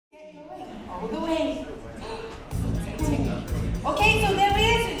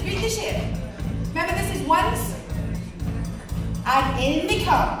And in they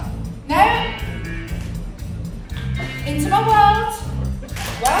come. Now, into my world.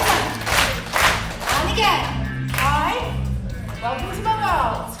 Well done. And again. Hi. Welcome to my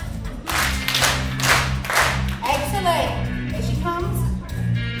world. Excellent. Here she comes.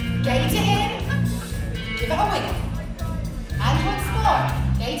 Gate it in. Give it a wiggle. And once more.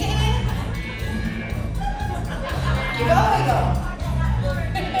 Gate it in. Give it a wiggle.